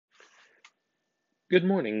Good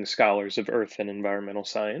morning, scholars of Earth and environmental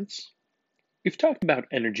science. We've talked about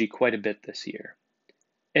energy quite a bit this year.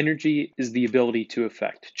 Energy is the ability to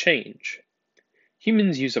affect change.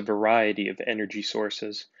 Humans use a variety of energy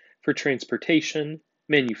sources for transportation,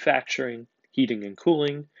 manufacturing, heating and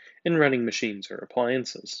cooling, and running machines or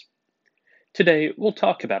appliances. Today, we'll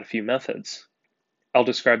talk about a few methods. I'll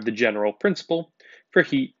describe the general principle for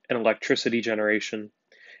heat and electricity generation,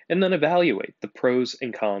 and then evaluate the pros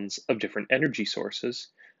and cons of different energy sources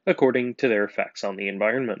according to their effects on the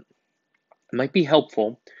environment. It might be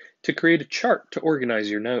helpful to create a chart to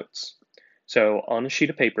organize your notes. So, on a sheet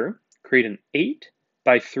of paper, create an 8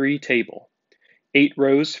 by 3 table, 8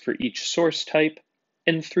 rows for each source type,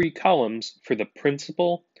 and 3 columns for the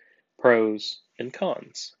principal, pros, and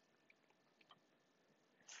cons.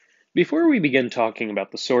 Before we begin talking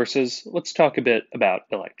about the sources, let's talk a bit about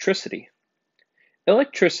electricity.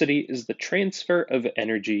 Electricity is the transfer of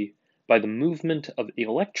energy by the movement of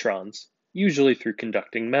electrons, usually through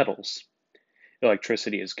conducting metals.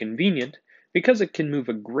 Electricity is convenient because it can move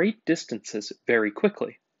a great distances very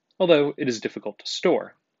quickly, although it is difficult to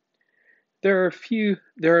store. There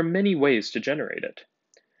are many ways to generate it.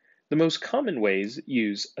 The most common ways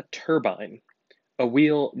use a turbine, a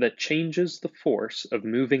wheel that changes the force of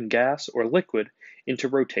moving gas or liquid into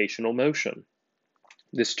rotational motion.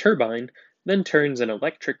 This turbine then turns an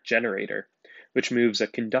electric generator, which moves a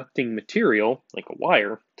conducting material, like a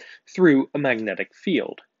wire, through a magnetic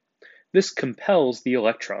field. This compels the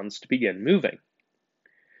electrons to begin moving.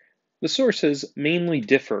 The sources mainly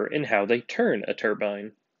differ in how they turn a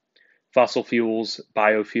turbine. Fossil fuels,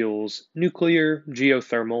 biofuels, nuclear,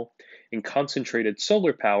 geothermal, and concentrated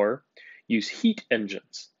solar power use heat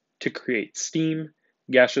engines to create steam,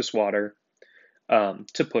 gaseous water,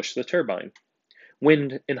 to push the turbine.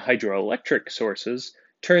 Wind and hydroelectric sources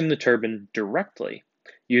turn the turbine directly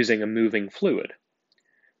using a moving fluid.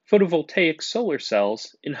 Photovoltaic solar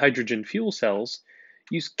cells and hydrogen fuel cells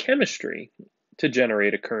use chemistry to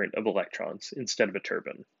generate a current of electrons instead of a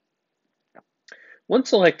turbine.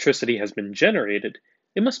 Once electricity has been generated,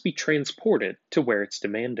 it must be transported to where it's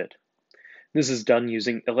demanded. This is done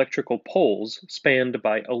using electrical poles spanned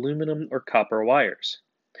by aluminum or copper wires.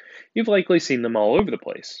 You've likely seen them all over the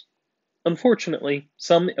place. Unfortunately,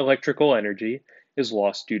 some electrical energy is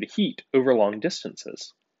lost due to heat over long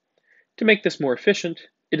distances. To make this more efficient,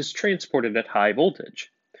 it is transported at high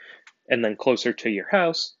voltage, and then closer to your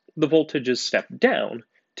house, the voltage is stepped down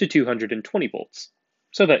to 220 volts,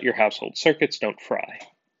 so that your household circuits don't fry.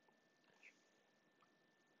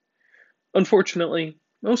 Unfortunately,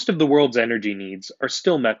 most of the world's energy needs are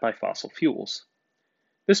still met by fossil fuels.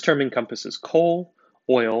 This term encompasses coal,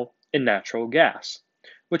 oil, and natural gas,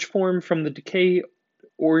 which form from the decay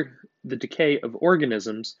of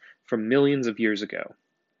organisms from millions of years ago.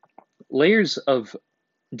 Layers of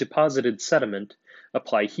deposited sediment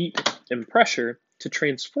apply heat and pressure to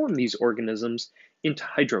transform these organisms into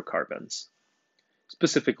hydrocarbons.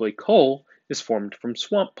 Specifically, coal is formed from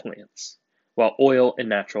swamp plants, while oil and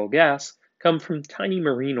natural gas come from tiny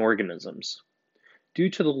marine organisms. Due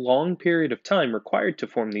to the long period of time required to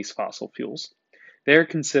form these fossil fuels, they are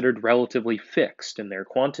considered relatively fixed in their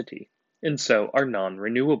quantity, and so are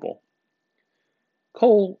non-renewable.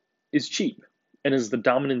 Coal is cheap and is the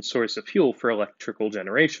dominant source of fuel for electrical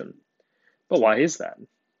generation. But why is that?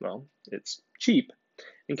 Well, it's cheap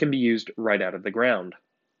and can be used right out of the ground.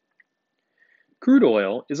 Crude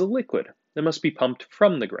oil is a liquid that must be pumped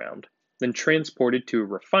from the ground, then transported to a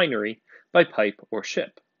refinery by pipe or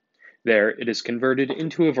ship. There, it is converted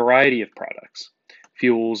into a variety of products,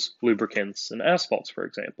 fuels, lubricants, and asphalts, for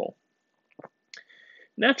example.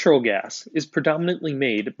 Natural gas is predominantly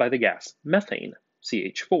made by the gas methane,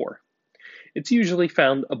 CH4. It's usually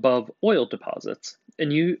found above oil deposits,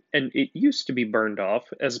 and it used to be burned off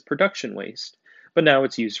as production waste, but now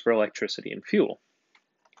it's used for electricity and fuel.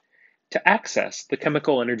 To access the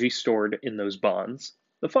chemical energy stored in those bonds,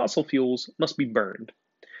 the fossil fuels must be burned.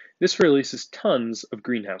 This releases tons of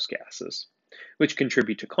greenhouse gases, which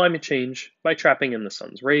contribute to climate change by trapping in the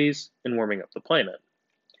sun's rays and warming up the planet.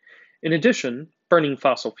 In addition, burning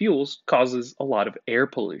fossil fuels causes a lot of air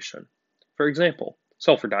pollution. For example,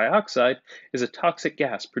 sulfur dioxide is a toxic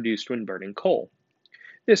gas produced when burning coal.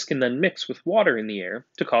 This can then mix with water in the air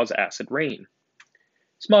to cause acid rain.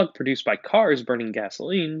 Smog produced by cars burning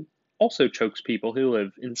gasoline also chokes people who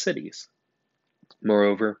live in cities.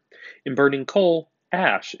 Moreover, in burning coal,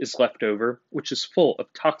 ash is left over, which is full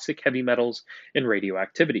of toxic heavy metals and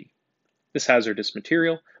radioactivity. This hazardous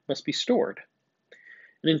material must be stored.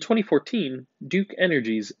 And in 2014, Duke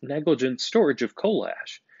Energy's negligent storage of coal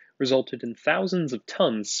ash resulted in thousands of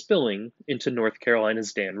tons spilling into North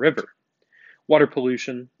Carolina's Dan River. Water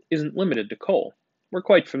pollution isn't limited to coal. We're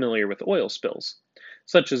quite familiar with oil spills,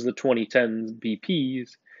 such as the 2010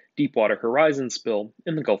 BP's Deepwater Horizon spill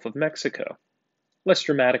in the Gulf of Mexico. Less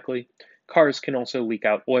dramatically, cars can also leak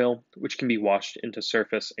out oil, which can be washed into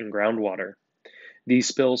surface and groundwater. These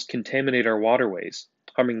spills contaminate our waterways,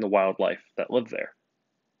 harming the wildlife that live there.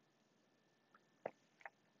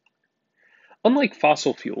 Unlike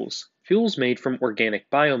fossil fuels, fuels made from organic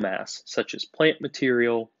biomass, such as plant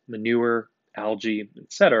material, manure, algae,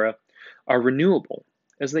 etc., are renewable,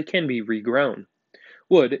 as they can be regrown.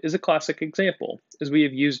 Wood is a classic example, as we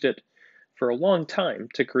have used it for a long time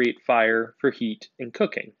to create fire for heat and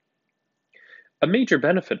cooking. A major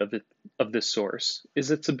benefit of this source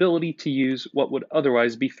is its ability to use what would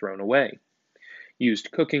otherwise be thrown away.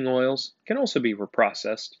 Used cooking oils can also be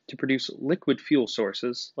reprocessed to produce liquid fuel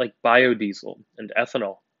sources like biodiesel and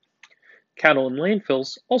ethanol. Cattle in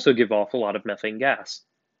landfills also give off a lot of methane gas,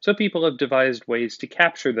 so people have devised ways to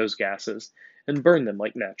capture those gases and burn them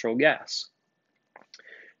like natural gas.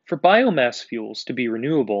 For biomass fuels to be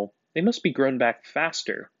renewable, they must be grown back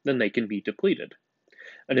faster than they can be depleted.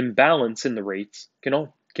 An imbalance in the rates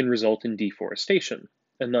can result in deforestation,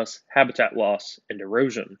 and thus habitat loss and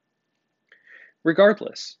erosion.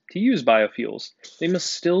 Regardless, to use biofuels, they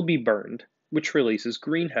must still be burned, which releases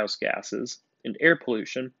greenhouse gases and air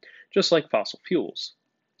pollution, just like fossil fuels.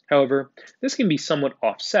 However, this can be somewhat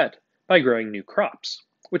offset by growing new crops,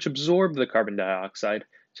 which absorb the carbon dioxide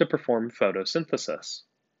to perform photosynthesis.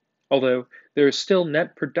 Although there is still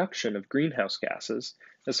net production of greenhouse gases,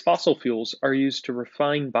 as fossil fuels are used to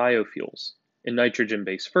refine biofuels, and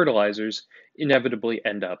nitrogen-based fertilizers inevitably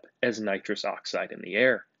end up as nitrous oxide in the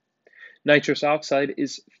air. Nitrous oxide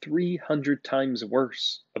is 300 times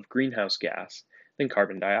worse of greenhouse gas than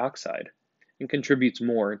carbon dioxide, and contributes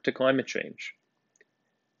more to climate change.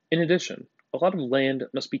 In addition, a lot of land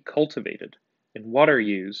must be cultivated and water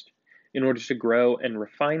used in order to grow and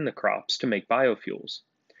refine the crops to make biofuels.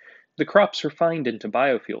 The crops refined into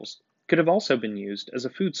biofuels could have also been used as a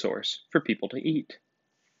food source for people to eat.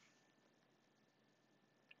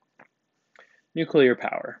 Nuclear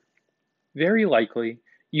power. Very likely,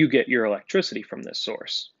 you get your electricity from this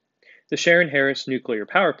source. The Sharon Harris Nuclear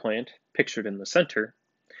Power Plant, pictured in the center,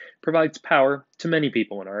 provides power to many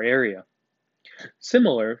people in our area.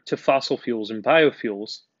 Similar to fossil fuels and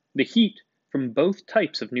biofuels, the heat from both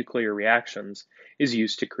types of nuclear reactions is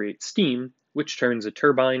used to create steam, which turns a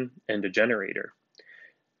turbine and a generator.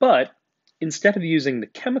 But instead of using the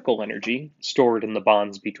chemical energy stored in the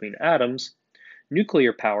bonds between atoms,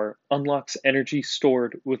 nuclear power unlocks energy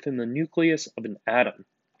stored within the nucleus of an atom,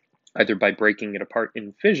 either by breaking it apart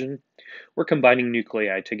in fission or combining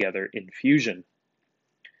nuclei together in fusion.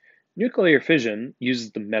 Nuclear fission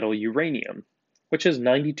uses the metal uranium, which has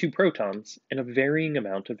 92 protons and a varying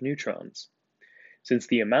amount of neutrons. Since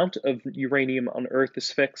the amount of uranium on Earth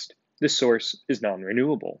is fixed, this source is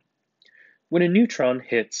non-renewable. When a neutron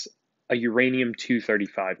hits a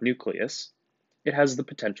uranium-235 nucleus, it has the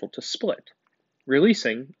potential to split,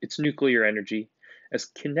 releasing its nuclear energy as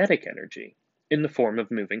kinetic energy in the form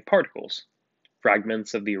of moving particles.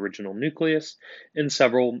 Fragments of the original nucleus and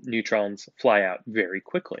several neutrons fly out very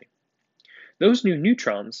quickly. Those new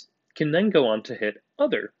neutrons can then go on to hit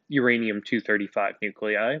other uranium-235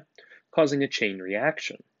 nuclei, causing a chain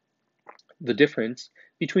reaction. The difference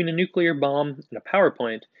between a nuclear bomb and a power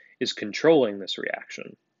plant is controlling this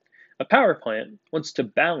reaction. A power plant wants to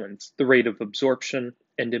balance the rate of absorption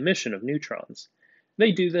and emission of neutrons.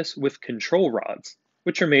 They do this with control rods,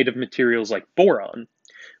 which are made of materials like boron,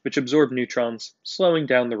 which absorb neutrons, slowing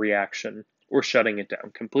down the reaction or shutting it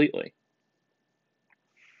down completely.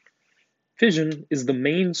 Fission is the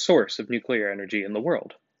main source of nuclear energy in the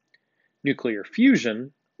world. Nuclear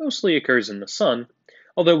fusion mostly occurs in the sun,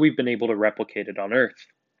 although we've been able to replicate it on Earth.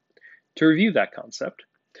 To review that concept,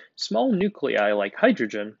 small nuclei like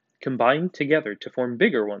hydrogen combine together to form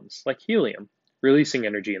bigger ones like helium, releasing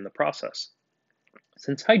energy in the process.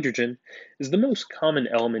 Since hydrogen is the most common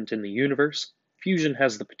element in the universe, fusion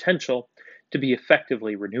has the potential to be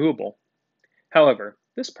effectively renewable. However,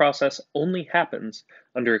 this process only happens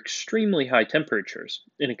under extremely high temperatures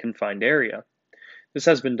in a confined area. This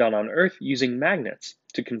has been done on Earth using magnets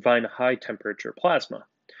to confine high temperature plasma,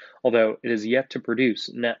 although it is yet to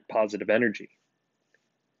produce net positive energy.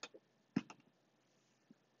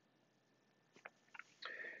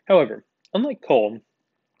 However, unlike coal,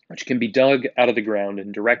 which can be dug out of the ground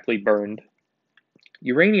and directly burned,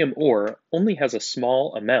 uranium ore only has a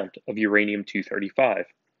small amount of uranium-235.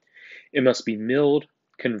 It must be milled,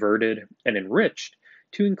 converted, and enriched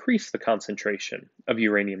to increase the concentration of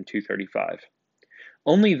uranium-235.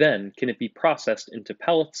 Only then can it be processed into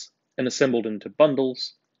pellets and assembled into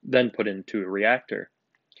bundles, then put into a reactor.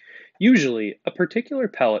 Usually, a particular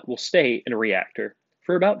pellet will stay in a reactor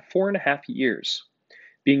for about 4.5 years,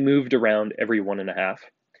 being moved around every 1.5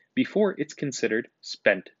 before it's considered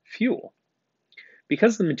spent fuel.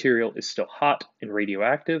 Because the material is still hot and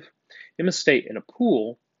radioactive, it must stay in a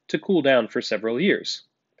pool to cool down for several years.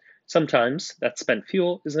 Sometimes that spent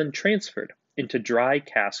fuel is then transferred into dry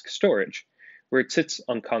cask storage, where it sits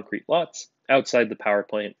on concrete lots outside the power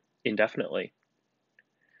plant indefinitely.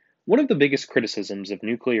 One of the biggest criticisms of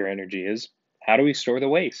nuclear energy is, how do we store the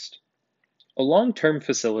waste? A long-term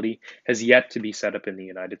facility has yet to be set up in the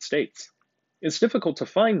United States. It's difficult to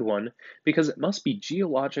find one because it must be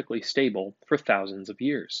geologically stable for thousands of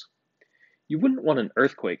years. You wouldn't want an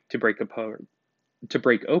earthquake to break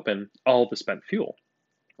open all the spent fuel.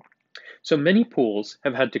 So many pools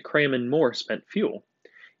have had to cram in more spent fuel,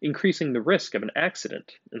 increasing the risk of an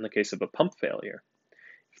accident in the case of a pump failure.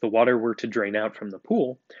 If the water were to drain out from the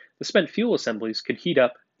pool, the spent fuel assemblies could heat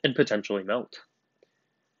up and potentially melt.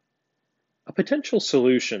 A potential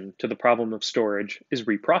solution to the problem of storage is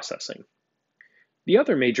reprocessing. The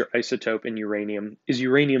other major isotope in uranium is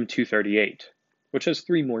uranium-238, which has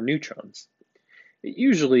 3 more neutrons. It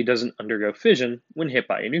usually doesn't undergo fission when hit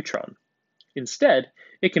by a neutron. Instead,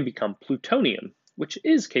 it can become plutonium, which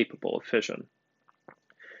is capable of fission.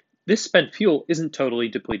 This spent fuel isn't totally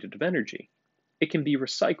depleted of energy. It can be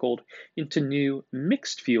recycled into new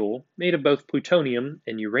mixed fuel made of both plutonium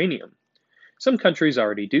and uranium. Some countries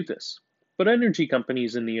already do this, but energy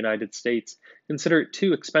companies in the United States consider it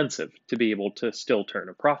too expensive to be able to still turn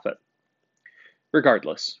a profit.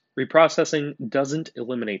 Regardless, reprocessing doesn't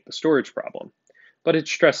eliminate the storage problem, but it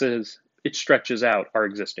stretches out our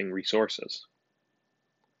existing resources.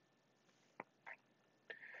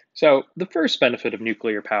 So, the first benefit of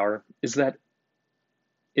nuclear power is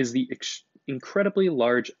the incredibly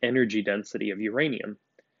large energy density of uranium.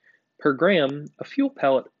 Per gram, a fuel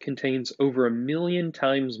pellet contains over 1,000,000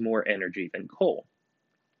 times more energy than coal.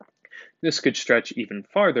 This could stretch even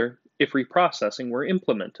farther if reprocessing were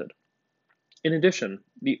implemented. In addition,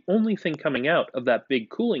 the only thing coming out of that big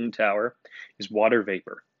cooling tower is water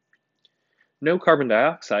vapor. No carbon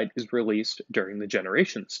dioxide is released during the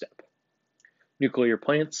generation step. Nuclear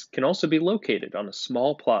plants can also be located on a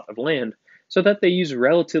small plot of land so that they use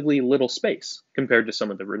relatively little space compared to some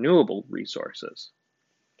of the renewable resources.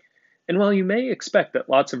 And while you may expect that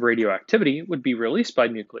lots of radioactivity would be released by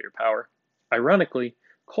nuclear power, ironically,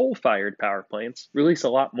 coal-fired power plants release a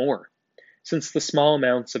lot more, since the small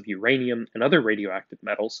amounts of uranium and other radioactive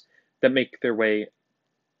metals that make their way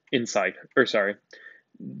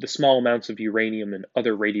the small amounts of uranium and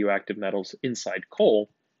other radioactive metals inside coal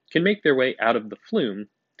can make their way out of the flume,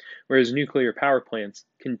 whereas nuclear power plants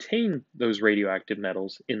contain those radioactive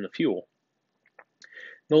metals in the fuel.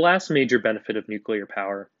 The last major benefit of nuclear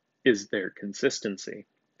power is their consistency.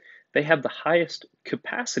 They have the highest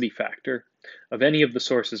capacity factor of any of the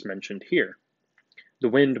sources mentioned here. The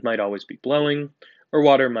wind might always be blowing, or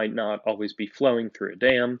water might not always be flowing through a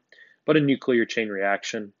dam, but a nuclear chain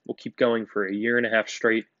reaction will keep going for 1.5 years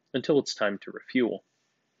straight until it's time to refuel.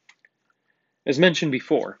 As mentioned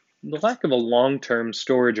before, the lack of a long-term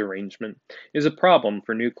storage arrangement is a problem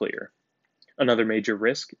for nuclear. Another major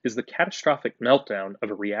risk is the catastrophic meltdown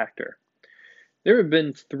of a reactor. There have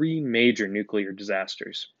been 3 major nuclear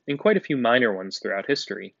disasters, and quite a few minor ones throughout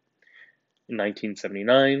history. In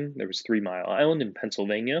 1979, there was 3 Mile Island in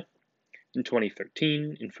Pennsylvania. In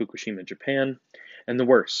 2013, in Fukushima, Japan. And the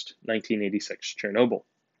worst, 1986, Chernobyl.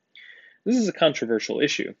 This is a controversial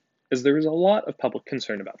issue, as there is a lot of public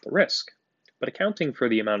concern about the risk, but accounting for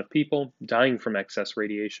the amount of people dying from excess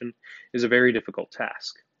radiation is a very difficult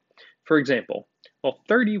task. For example, while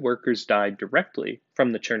 30 workers died directly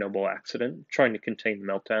from the Chernobyl accident trying to contain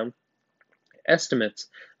the meltdown, estimates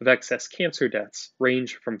of excess cancer deaths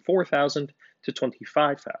range from 4,000 to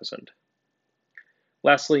 25,000.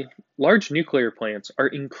 Lastly, large nuclear plants are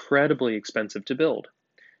incredibly expensive to build.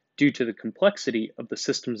 Due to the complexity of the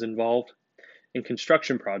systems involved, and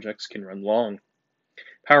construction projects can run long.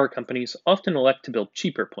 Power companies often elect to build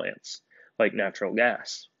cheaper plants, like natural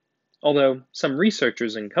gas, although some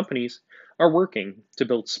researchers and companies are working to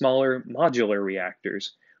build smaller modular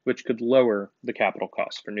reactors, which could lower the capital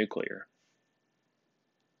cost for nuclear.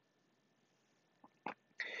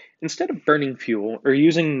 Instead of burning fuel or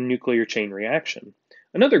using nuclear chain reaction,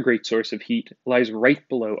 another great source of heat lies right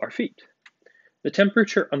below our feet. The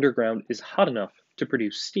temperature underground is hot enough to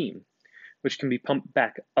produce steam, which can be pumped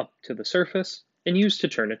back up to the surface and used to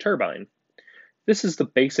turn a turbine. This is the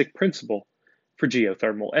basic principle for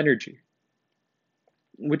geothermal energy,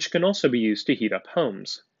 which can also be used to heat up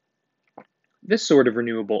homes. This sort of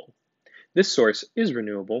renewable This source is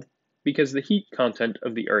renewable because the heat content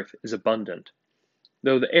of the Earth is abundant,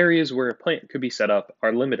 though the areas where a plant could be set up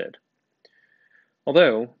are limited.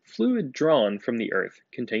 Although fluid drawn from the Earth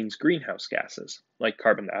contains greenhouse gases like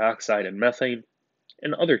carbon dioxide and methane,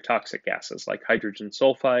 and other toxic gases like hydrogen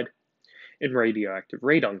sulfide and radioactive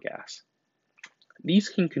radon gas. These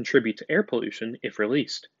can contribute to air pollution if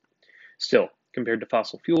released. Still, compared to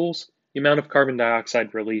fossil fuels, the amount of carbon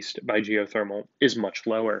dioxide released by geothermal is much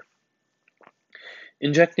lower.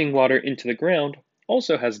 Injecting water into the ground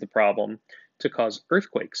also has the problem to cause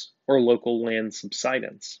earthquakes or local land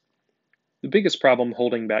subsidence. The biggest problem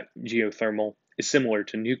holding back geothermal is similar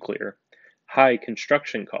to nuclear: high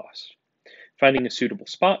construction costs. Finding a suitable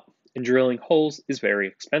spot and drilling holes is very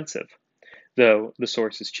expensive, though the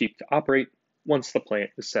source is cheap to operate once the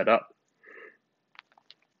plant is set up.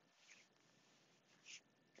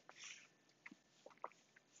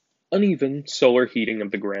 Uneven solar heating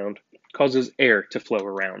of the ground causes air to flow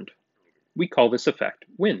around. We call this effect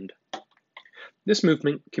wind. This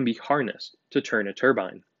movement can be harnessed to turn a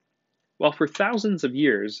turbine. While for thousands of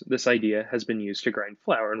years this idea has been used to grind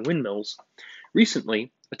flour in windmills,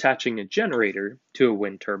 recently attaching a generator to a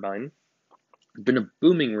wind turbine has been a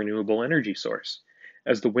booming renewable energy source,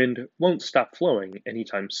 as the wind won't stop flowing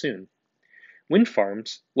anytime soon. Wind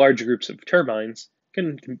farms, large groups of turbines,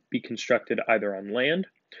 can be constructed either on land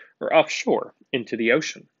or offshore into the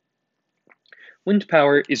ocean. Wind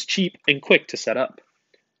power is cheap and quick to set up.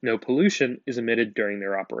 No pollution is emitted during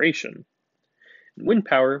their operation. Wind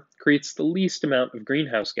power creates the least amount of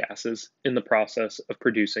greenhouse gases in the process of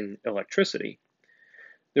producing electricity.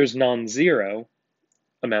 There's non-zero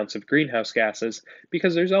amounts of greenhouse gases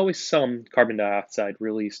because there's always some carbon dioxide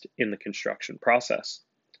released in the construction process.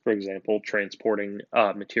 For example, transporting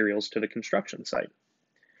materials to the construction site.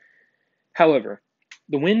 However,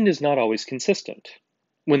 the wind is not always consistent.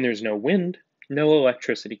 When there's no wind, no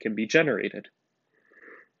electricity can be generated.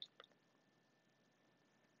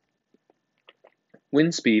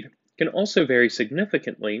 Wind speed can also vary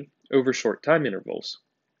significantly over short time intervals,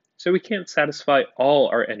 so we can't satisfy all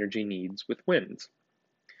our energy needs with winds.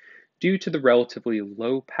 Due to the relatively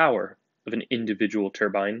low power of an individual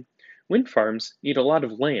turbine, wind farms need a lot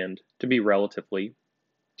of land to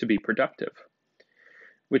be productive,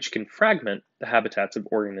 which can fragment the habitats of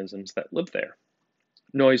organisms that live there.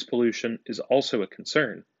 Noise pollution is also a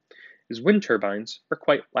concern, as wind turbines are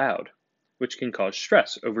quite loud, which can cause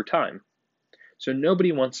stress over time. So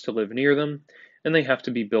nobody wants to live near them, and they have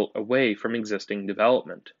to be built away from existing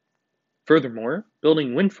development. Furthermore,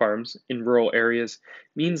 building wind farms in rural areas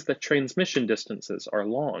means that transmission distances are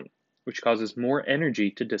long, which causes more energy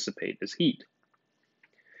to dissipate as heat.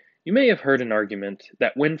 You may have heard an argument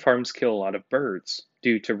that wind farms kill a lot of birds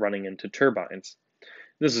due to running into turbines.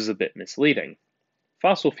 This is a bit misleading.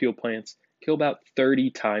 Fossil fuel plants kill about 30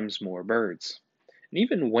 times more birds. And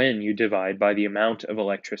even when you divide by the amount of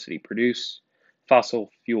electricity produced, fossil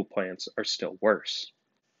fuel plants are still worse.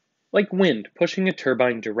 Like wind pushing a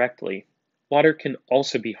turbine directly, water can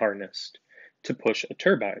also be harnessed to push a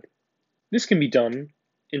turbine. This can be done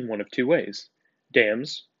in one of two ways: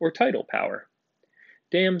 dams or tidal power.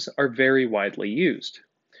 Dams are very widely used.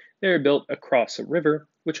 They are built across a river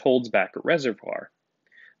which holds back a reservoir.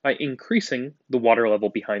 By increasing the water level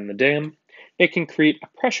behind the dam, it can create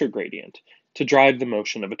a pressure gradient to drive the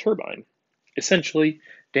motion of a turbine. Essentially,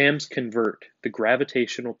 dams convert the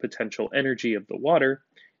gravitational potential energy of the water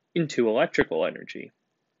into electrical energy.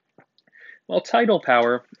 While tidal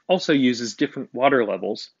power also uses different water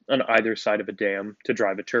levels on either side of a dam to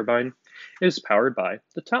drive a turbine, it is powered by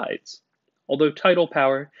the tides. Although tidal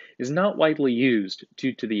power is not widely used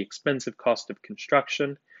due to the expensive cost of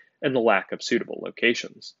construction and the lack of suitable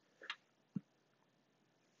locations.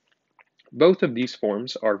 Both of these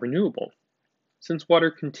forms are renewable, since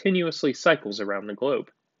water continuously cycles around the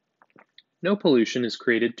globe. No pollution is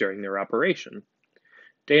created during their operation.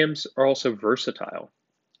 Dams are also versatile.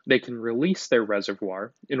 They can release their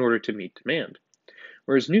reservoir in order to meet demand,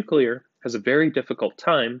 whereas nuclear has a very difficult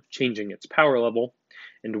time changing its power level,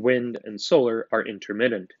 and wind and solar are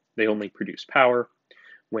intermittent. They only produce power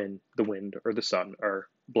when the wind or the sun are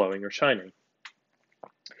blowing or shining.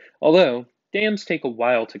 Although dams take a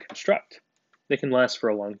while to construct, they can last for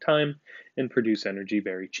a long time and produce energy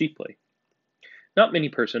very cheaply. Not many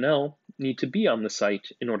personnel need to be on the site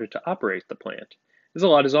in order to operate the plant, as a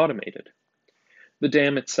lot is automated. The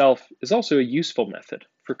dam itself is also a useful method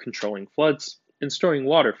for controlling floods and storing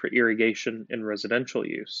water for irrigation and residential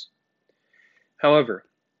use. However,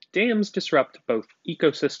 dams disrupt both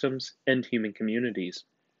ecosystems and human communities.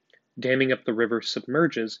 Damming up the river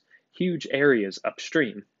submerges huge areas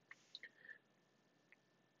upstream.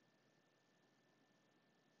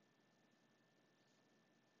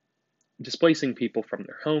 displacing people from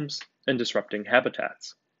their homes and disrupting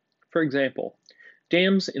habitats. For example,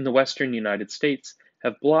 dams in the western United States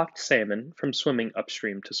have blocked salmon from swimming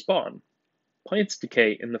upstream to spawn. Plants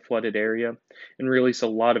decay in the flooded area and release a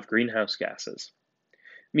lot of greenhouse gases.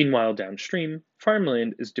 Meanwhile, downstream,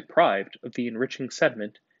 farmland is deprived of the enriching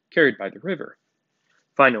sediment carried by the river.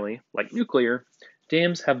 Finally, like nuclear,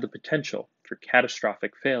 dams have the potential for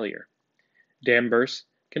catastrophic failure. Dam bursts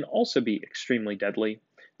can also be extremely deadly,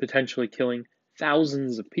 potentially killing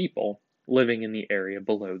thousands of people living in the area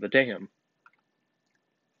below the dam.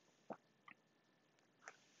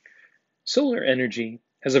 Solar energy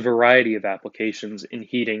has a variety of applications in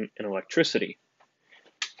heating and electricity.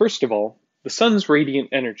 First of all, the sun's radiant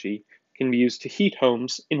energy can be used to heat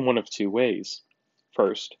homes in one of two ways.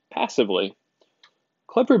 First, passively.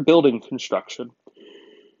 Clever building construction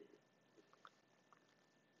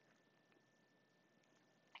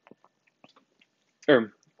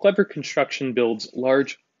Clever construction builds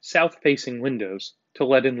large south-facing windows to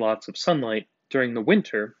let in lots of sunlight during the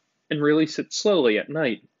winter and release it slowly at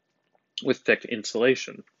night with thick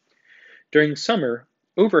insulation. During summer,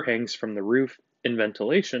 overhangs from the roof and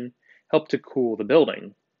ventilation help to cool the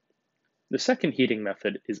building. The second heating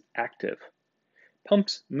method is active.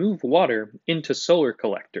 Pumps move water into solar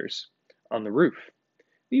collectors on the roof.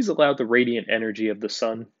 These allow the radiant energy of the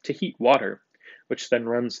sun to heat water, which then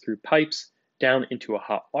runs through pipes down into a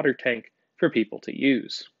hot water tank for people to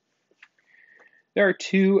use. There are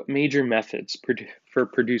two major methods for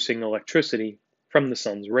producing electricity from the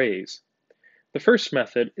sun's rays. The first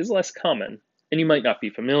method is less common, and you might not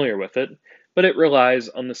be familiar with it, but it relies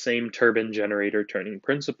on the same turbine generator turning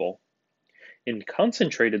principle. In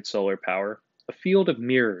concentrated solar power, a field of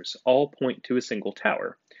mirrors all point to a single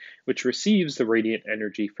tower, which receives the radiant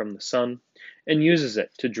energy from the sun and uses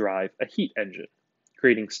it to drive a heat engine,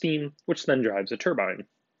 creating steam, which then drives a turbine.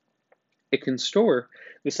 It can store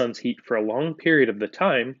the sun's heat for a long period of the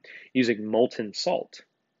time using molten salt.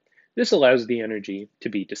 This allows the energy to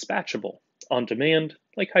be dispatchable, on demand,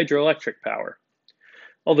 like hydroelectric power.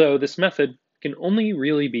 Although this method can only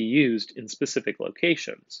really be used in specific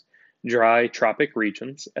locations, dry tropic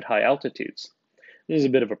regions at high altitudes. This is a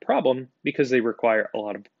bit of a problem because they require a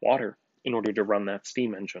lot of water in order to run that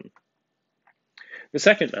steam engine. The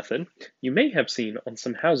second method you may have seen on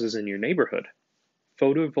some houses in your neighborhood: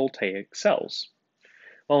 photovoltaic cells.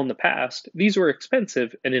 While in the past these were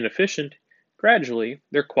expensive and inefficient, gradually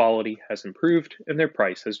their quality has improved and their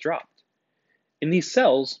price has dropped. In these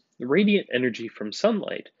cells, the radiant energy from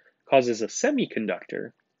sunlight causes a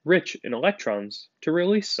semiconductor, rich in electrons, to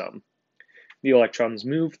release some. The electrons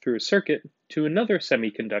move through a circuit to another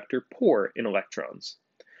semiconductor poor in electrons.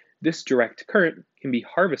 This direct current can be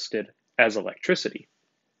harvested as electricity.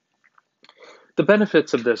 The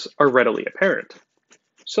benefits of this are readily apparent.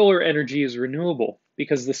 Solar energy is renewable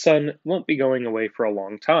because the sun won't be going away for a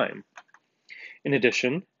long time. In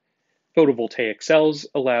addition, photovoltaic cells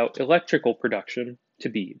allow electrical production to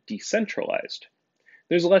be decentralized.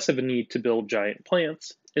 There's less of a need to build giant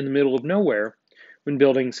plants in the middle of nowhere when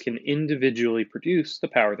buildings can individually produce the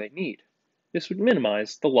power they need. This would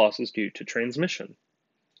minimize the losses due to transmission.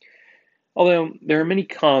 Although there are many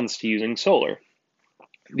cons to using solar.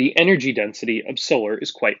 The energy density of solar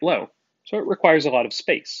is quite low, so it requires a lot of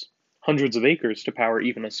space, hundreds of acres to power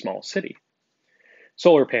even a small city.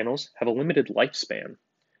 Solar panels have a limited lifespan,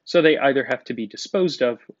 so they either have to be disposed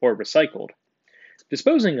of or recycled.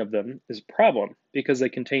 Disposing of them is a problem because they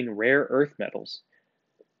contain rare earth metals,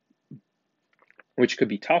 which could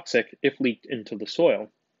be toxic if leaked into the soil.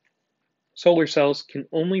 Solar cells can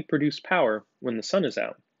only produce power when the sun is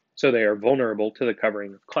out, so they are vulnerable to the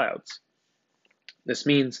covering of clouds. This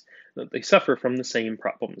means that they suffer from the same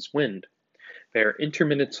problem as wind. They are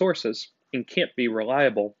intermittent sources and can't be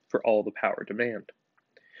reliable for all the power demand.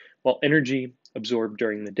 While energy absorbed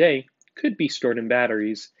during the day could be stored in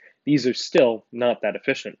batteries, these are still not that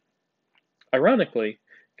efficient. Ironically,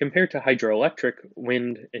 compared to hydroelectric,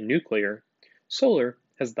 wind, and nuclear, solar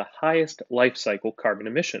has the highest life cycle carbon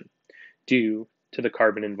emission due to the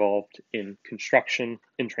carbon involved in construction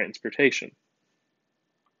and transportation.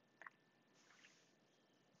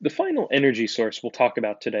 The final energy source we'll talk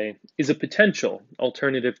about today is a potential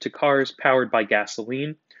alternative to cars powered by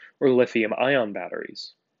gasoline or lithium-ion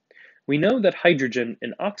batteries. We know that hydrogen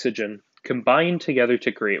and oxygen combine together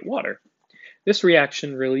to create water. This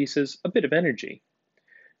reaction releases a bit of energy.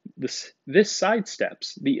 This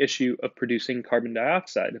sidesteps the issue of producing carbon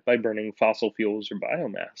dioxide by burning fossil fuels or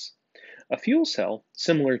biomass. A fuel cell,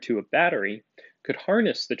 similar to a battery, could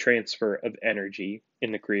harness the transfer of energy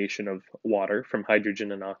in the creation of water from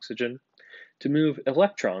hydrogen and oxygen to move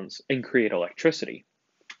electrons and create electricity.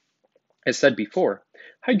 As said before,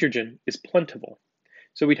 hydrogen is plentiful,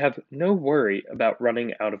 so we'd have no worry about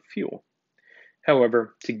running out of fuel.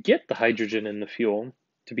 However, to get the hydrogen in the fuel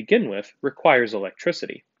to begin with requires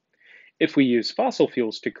electricity. If we use fossil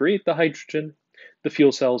fuels to create the hydrogen, the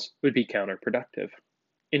fuel cells would be counterproductive.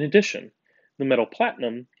 In addition, the metal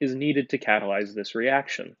platinum is needed to catalyze this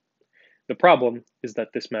reaction. The problem is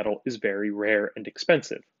that this metal is very rare and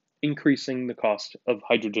expensive, increasing the cost of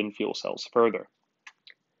hydrogen fuel cells further.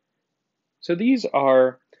 So these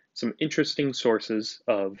are some interesting sources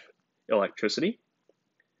of electricity.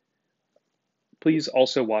 Please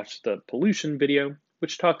also watch the pollution video,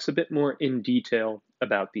 which talks a bit more in detail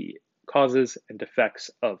about the causes and effects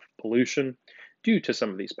of pollution due to some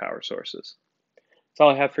of these power sources. That's all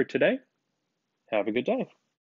I have for today. Have a good day.